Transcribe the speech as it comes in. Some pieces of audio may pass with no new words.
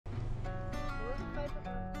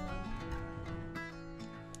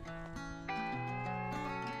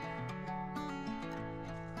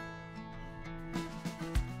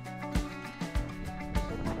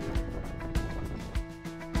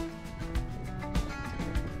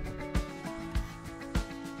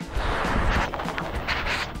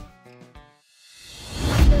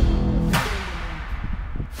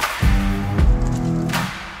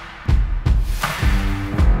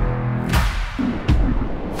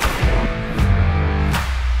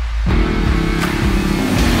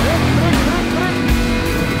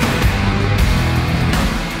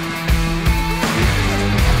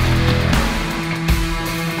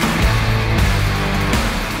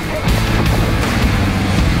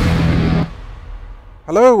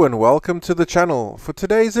Hello and welcome to the channel. For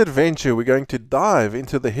today's adventure we're going to dive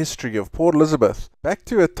into the history of Port Elizabeth, back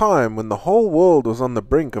to a time when the whole world was on the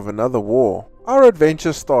brink of another war. Our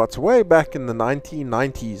adventure starts way back in the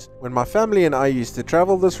 1990s, when my family and I used to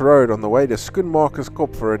travel this road on the way to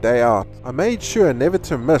Schoenmakerskop for a day out. I made sure never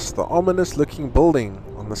to miss the ominous looking building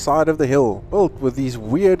on the side of the hill, built with these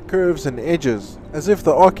weird curves and edges, as if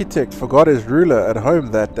the architect forgot his ruler at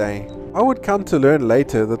home that day. I would come to learn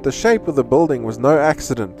later that the shape of the building was no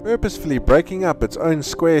accident, purposefully breaking up its own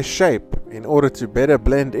square shape in order to better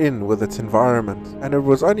blend in with its environment. And it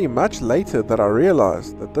was only much later that I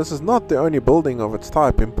realized that this is not the only building of its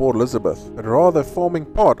type in Port Elizabeth, but rather forming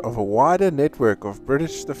part of a wider network of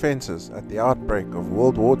British defences at the outbreak of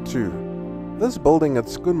World War II. This building at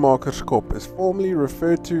Schoenmakerskop is formally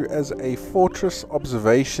referred to as a fortress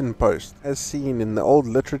observation post, as seen in the old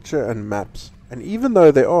literature and maps. And even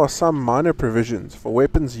though there are some minor provisions for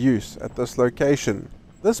weapons use at this location,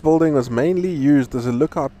 this building was mainly used as a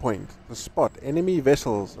lookout point to spot enemy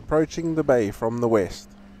vessels approaching the bay from the west.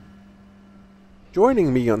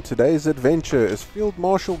 Joining me on today's adventure is Field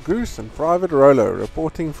Marshal Goose and Private Rolo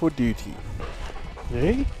reporting for duty.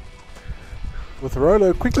 Hey? With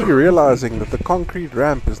Rolo quickly realizing that the concrete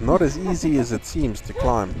ramp is not as easy as it seems to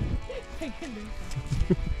climb.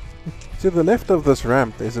 To the left of this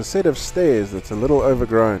ramp there's a set of stairs that's a little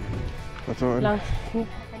overgrown.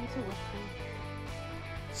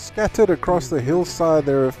 Scattered across the hillside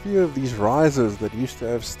there are a few of these risers that used to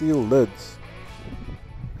have steel lids.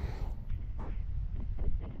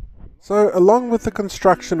 So along with the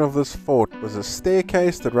construction of this fort was a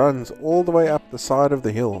staircase that runs all the way up the side of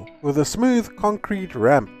the hill, with a smooth concrete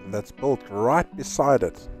ramp that's built right beside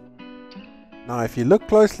it. Now if you look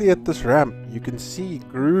closely at this ramp, you can see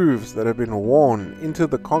grooves that have been worn into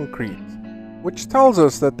the concrete, which tells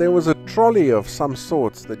us that there was a trolley of some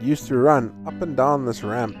sorts that used to run up and down this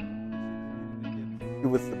ramp.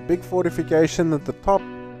 With the big fortification at the top,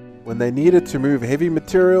 when they needed to move heavy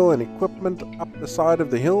material and equipment up the side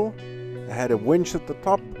of the hill, they had a winch at the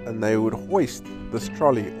top and they would hoist this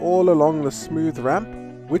trolley all along the smooth ramp,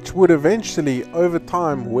 which would eventually over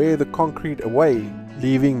time wear the concrete away,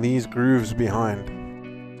 leaving these grooves behind.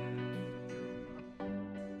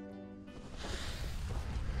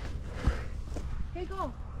 Hey,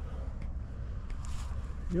 go.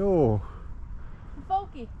 Yo.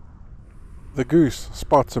 Volkie. The goose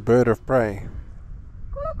spots a bird of prey.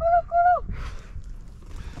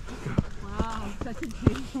 Wow, such a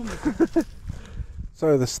beautiful.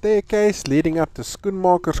 So the staircase leading up to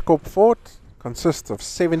Schoenmakerskop Fort consists of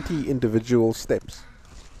 70 individual steps.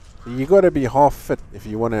 So you gotta be half fit if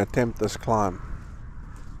you want to attempt this climb.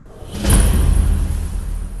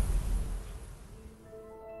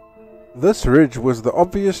 This ridge was the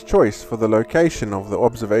obvious choice for the location of the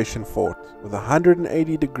observation fort, with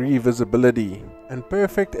 180-degree visibility and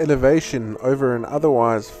perfect elevation over an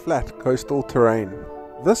otherwise flat coastal terrain.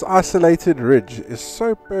 This isolated ridge is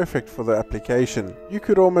so perfect for the application, you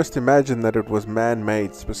could almost imagine that it was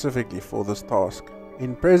man-made specifically for this task.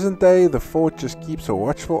 In present day, the fort just keeps a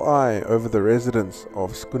watchful eye over the residents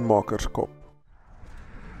of Schoenmakerskop.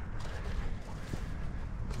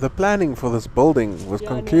 The planning for this building was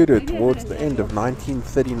concluded towards the end of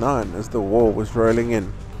 1939 as the war was rolling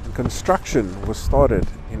in, and construction was started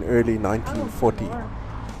in early 1940.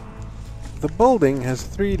 The building has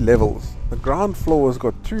 3 levels. The ground floor has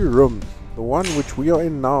got 2 rooms. The one which we are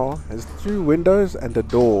in now has 2 windows and a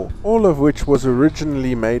door, all of which was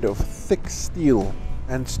originally made of thick steel.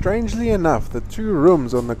 And strangely enough, the 2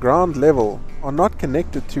 rooms on the ground level are not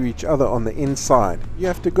connected to each other on the inside. You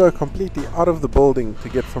have to go completely out of the building to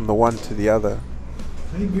get from the one to the other.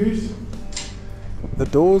 Hey Goose. The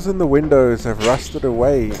doors and the windows have rusted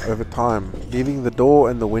away over time, leaving the door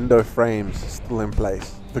and the window frames still in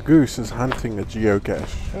place. The goose is hunting a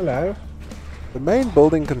geocache. Hello. The main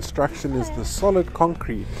building construction is the solid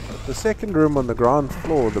concrete. The second room on the ground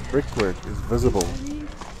floor, the brickwork, is visible.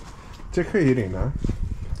 Check gou hierdie, né?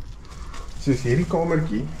 Soos hierdie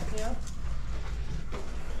kamertjie Ja,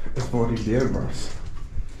 is waar die leer was.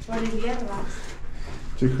 waar die weer was.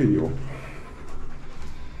 Check gou hier.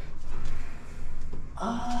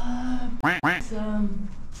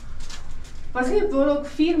 Was nie Blok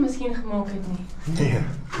 4 miskien gemaak het nie?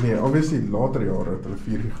 Nee, obviously later jare het hulle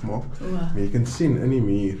 4 gemaak. Maar jy kan sien in die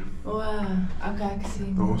muur, O, okay, ek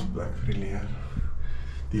sien. daar is plek vir die leer.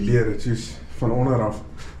 Die leer het soos van onder af.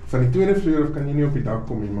 Van die tweede vloer af kan jy nie op die dak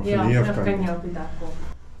kom nie, maar Ja, van hier af dan kan kan jy. jy op die dak kom.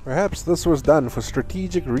 Perhaps this was done for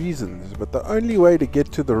strategic reasons, but the only way to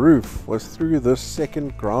get to the roof was through this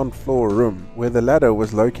second ground floor room, where the ladder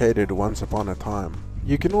was located once upon a time.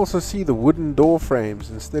 You can also see the wooden door frames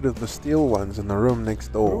instead of the steel ones in the room next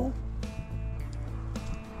door.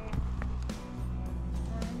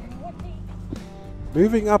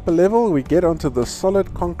 Moving up a level, we get onto the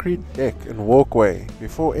solid concrete deck and walkway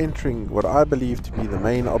before entering what I believe to be the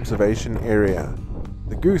main observation area.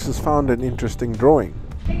 The goose has found an interesting drawing.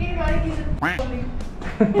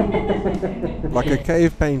 Like a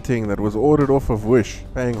cave painting that was ordered off of Wish,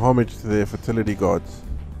 paying homage to their fertility gods.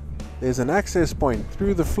 There's an access point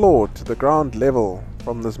through the floor to the ground level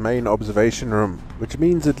from this main observation room, which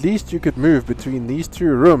means at least you could move between these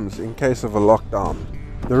two rooms in case of a lockdown.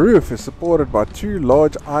 The roof is supported by two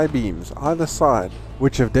large I-beams either side,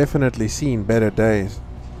 which have definitely seen better days.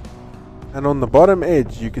 And on the bottom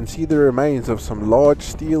edge you can see the remains of some large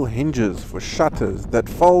steel hinges for shutters that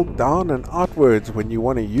fold down and outwards when you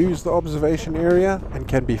want to use the observation area, and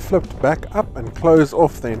can be flipped back up and close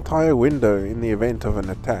off the entire window in the event of an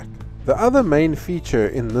attack. The other main feature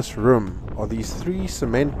in this room are these three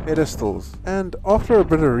cement pedestals, and after a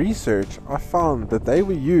bit of research I found that they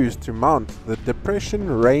were used to mount the depression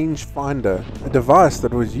range finder, a device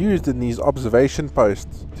that was used in these observation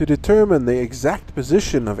posts to determine the exact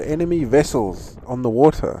position of enemy vessels on the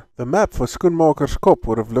water. The map for Schoenmakerskop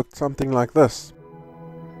would have looked something like this.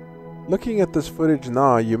 Looking at this footage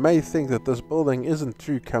now, you may think that this building isn't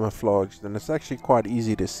too camouflaged and it's actually quite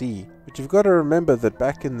easy to see. But you've got to remember that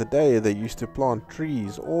back in the day they used to plant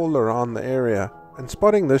trees all around the area, and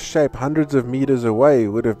spotting this shape hundreds of meters away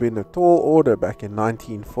would have been a tall order back in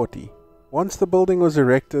 1940. Once the building was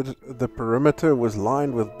erected, the perimeter was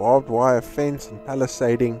lined with barbed wire fence and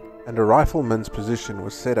palisading, and a rifleman's position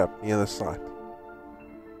was set up near the site.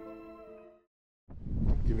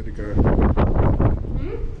 Give it a go.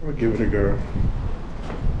 I'll give it a go.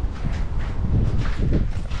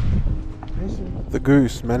 The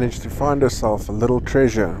goose managed to find herself a little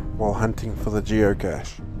treasure while hunting for the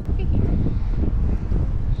geocache.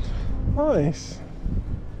 Nice.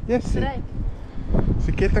 Yes.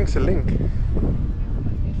 Sy ketting se link.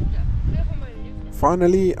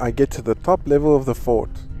 Finally, I get to the top level of the fort.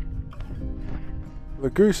 The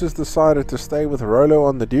goose has decided to stay with Rolo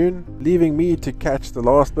on the dune, leaving me to catch the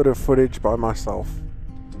last bit of footage by myself.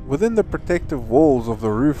 Within the protective walls of the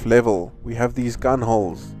roof level, we have these gun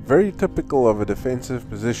holes, very typical of a defensive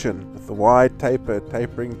position, with the wide taper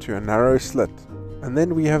tapering to a narrow slit. And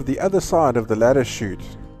then we have the other side of the ladder chute,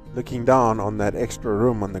 looking down on that extra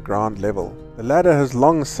room on the ground level. The ladder has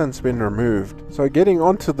long since been removed, so getting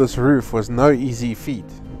onto this roof was no easy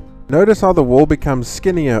feat. Notice how the wall becomes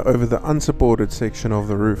skinnier over the unsupported section of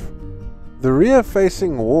the roof. The rear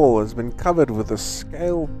facing wall has been covered with a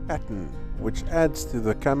scale pattern, which adds to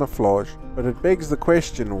the camouflage, but it begs the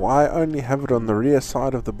question, why only have it on the rear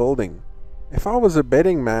side of the building? If I was a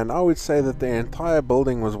betting man, I would say that the entire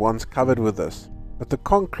building was once covered with this, but the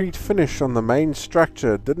concrete finish on the main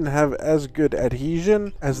structure didn't have as good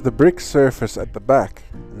adhesion as the brick surface at the back,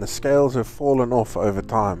 and the scales have fallen off over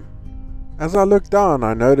time. As I look down,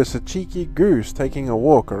 I notice a cheeky goose taking a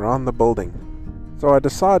walk around the building, so I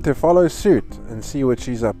decide to follow suit and see what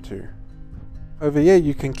she's up to. Over here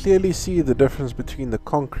you can clearly see the difference between the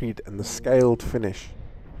concrete and the scaled finish,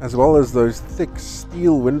 as well as those thick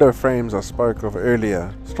steel window frames I spoke of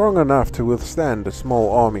earlier, strong enough to withstand a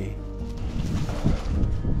small army.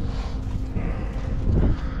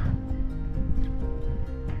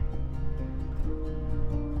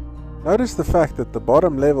 Notice the fact that the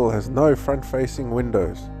bottom level has no front-facing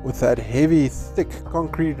windows, with that heavy, thick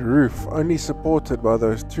concrete roof only supported by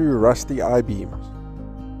those two rusty I-beams.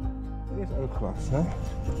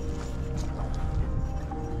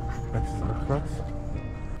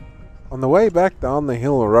 On the way back down the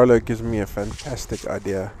hill, Rolo gives me a fantastic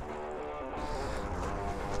idea.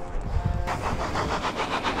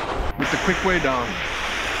 With the quick way down.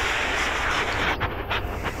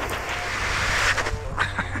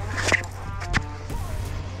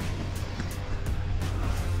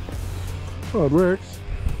 Oh, it works.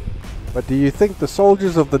 But do you think the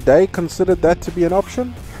soldiers of the day considered that to be an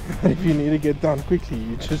option? If you need to get down quickly,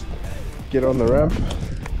 you just get on the ramp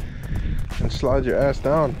and slide your ass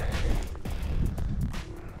down.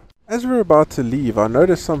 As we're about to leave, I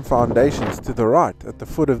notice some foundations to the right at the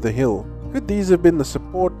foot of the hill. Could these have been the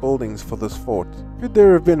support buildings for this fort? Could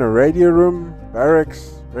there have been a radio room,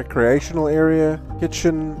 barracks, recreational area,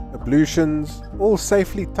 kitchen, ablutions, all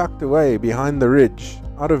safely tucked away behind the ridge,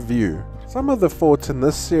 out of view? Some of the forts in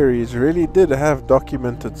this series really did have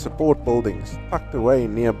documented support buildings tucked away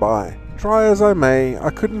nearby. Try as I may,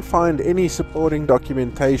 I couldn't find any supporting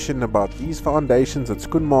documentation about these foundations at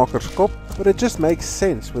Schoenmakerskop, but it just makes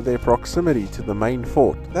sense with their proximity to the main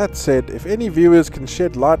fort. That said, if any viewers can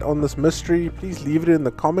shed light on this mystery, please leave it in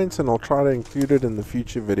the comments and I'll try to include it in the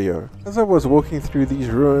future video. As I was walking through these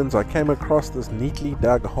ruins, I came across this neatly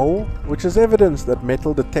dug hole, which is evidence that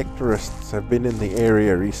metal detectorists have been in the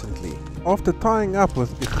area recently. After tying up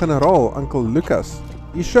with the General Uncle Lucas,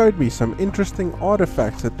 he showed me some interesting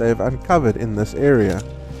artifacts that they have uncovered in this area.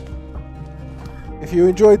 If you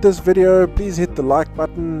enjoyed this video, please hit the like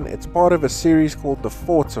button. It's part of a series called The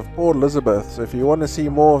Forts of Port Elizabeth, so if you want to see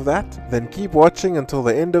more of that, then keep watching until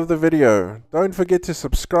the end of the video. Don't forget to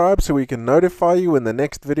subscribe so we can notify you when the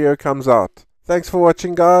next video comes out. Thanks for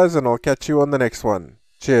watching guys, and I'll catch you on the next one.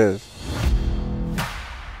 Cheers.